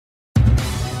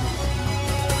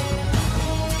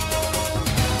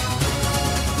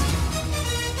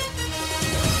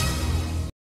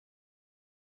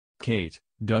Kate,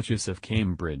 Duchess of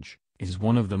Cambridge, is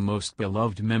one of the most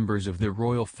beloved members of the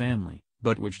royal family,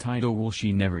 but which title will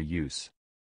she never use?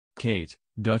 Kate,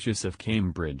 Duchess of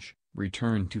Cambridge,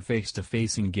 returned to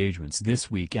face-to-face engagements this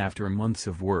week after months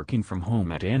of working from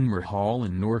home at Anmer Hall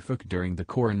in Norfolk during the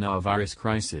coronavirus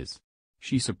crisis.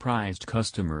 She surprised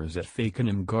customers at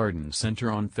Fakenham Garden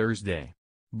Centre on Thursday.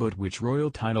 But which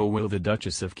royal title will the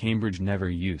Duchess of Cambridge never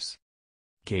use?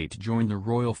 Kate joined the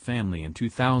royal family in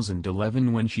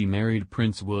 2011 when she married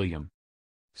Prince William.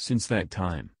 Since that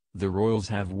time, the royals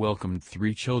have welcomed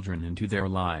 3 children into their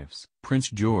lives: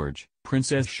 Prince George,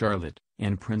 Princess Charlotte,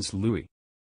 and Prince Louis.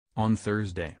 On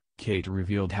Thursday, Kate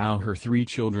revealed how her 3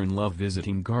 children love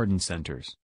visiting garden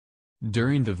centers.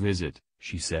 During the visit,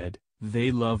 she said,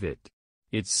 "They love it.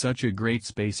 It's such a great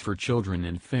space for children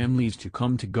and families to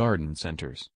come to garden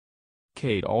centers."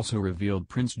 Kate also revealed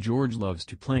Prince George loves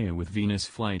to play with Venus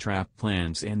flytrap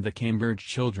plants and the Cambridge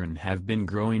children have been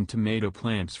growing tomato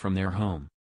plants from their home.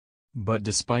 But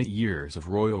despite years of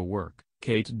royal work,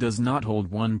 Kate does not hold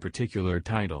one particular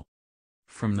title.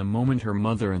 From the moment her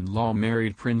mother-in-law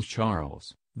married Prince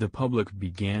Charles, the public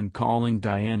began calling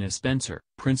Diana Spencer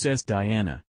Princess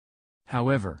Diana.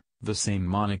 However, the same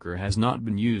moniker has not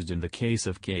been used in the case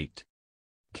of Kate.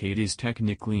 Kate is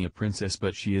technically a princess,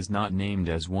 but she is not named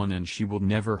as one, and she will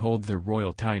never hold the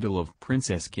royal title of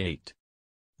Princess Kate.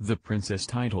 The princess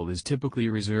title is typically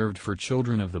reserved for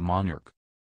children of the monarch.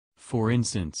 For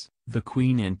instance, the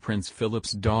Queen and Prince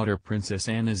Philip's daughter Princess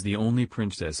Anne is the only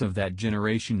princess of that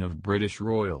generation of British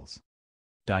royals.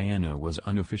 Diana was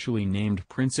unofficially named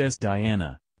Princess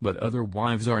Diana, but other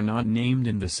wives are not named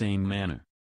in the same manner.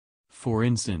 For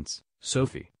instance,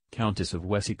 Sophie, Countess of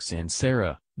Wessex, and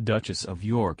Sarah, Duchess of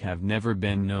York, have never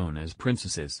been known as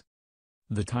princesses.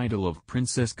 The title of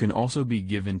princess can also be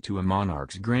given to a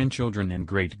monarch's grandchildren and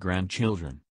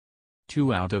great-grandchildren.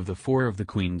 2 out of the 4 of the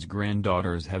Queen's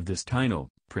granddaughters have this title,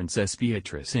 Princess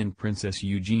Beatrice and Princess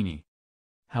Eugenie.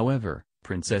 However,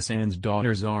 Princess Anne's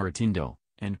daughter Zara Tindall,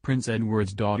 and Prince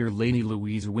Edward's daughter Lady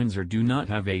Louise Windsor do not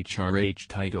have HRH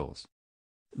titles.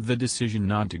 The decision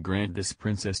not to grant this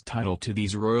princess title to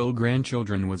these royal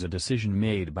grandchildren was a decision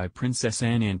made by Princess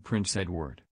Anne and Prince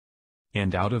Edward.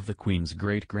 And out of the Queen's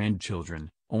great-grandchildren,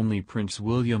 only Prince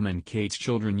William and Kate's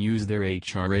children use their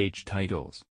HRH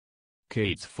titles.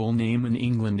 Kate's full name in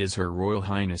England is Her Royal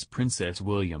Highness Princess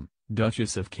William,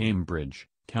 Duchess of Cambridge,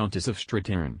 Countess of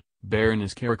Strathearn,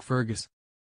 Baroness Carrickfergus.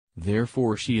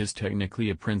 Therefore she is technically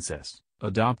a princess,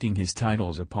 adopting his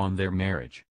titles upon their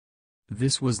marriage.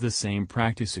 This was the same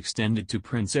practice extended to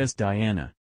Princess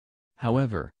Diana.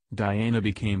 However, Diana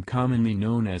became commonly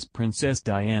known as Princess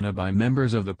Diana by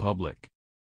members of the public.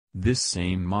 This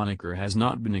same moniker has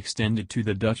not been extended to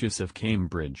the Duchess of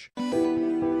Cambridge.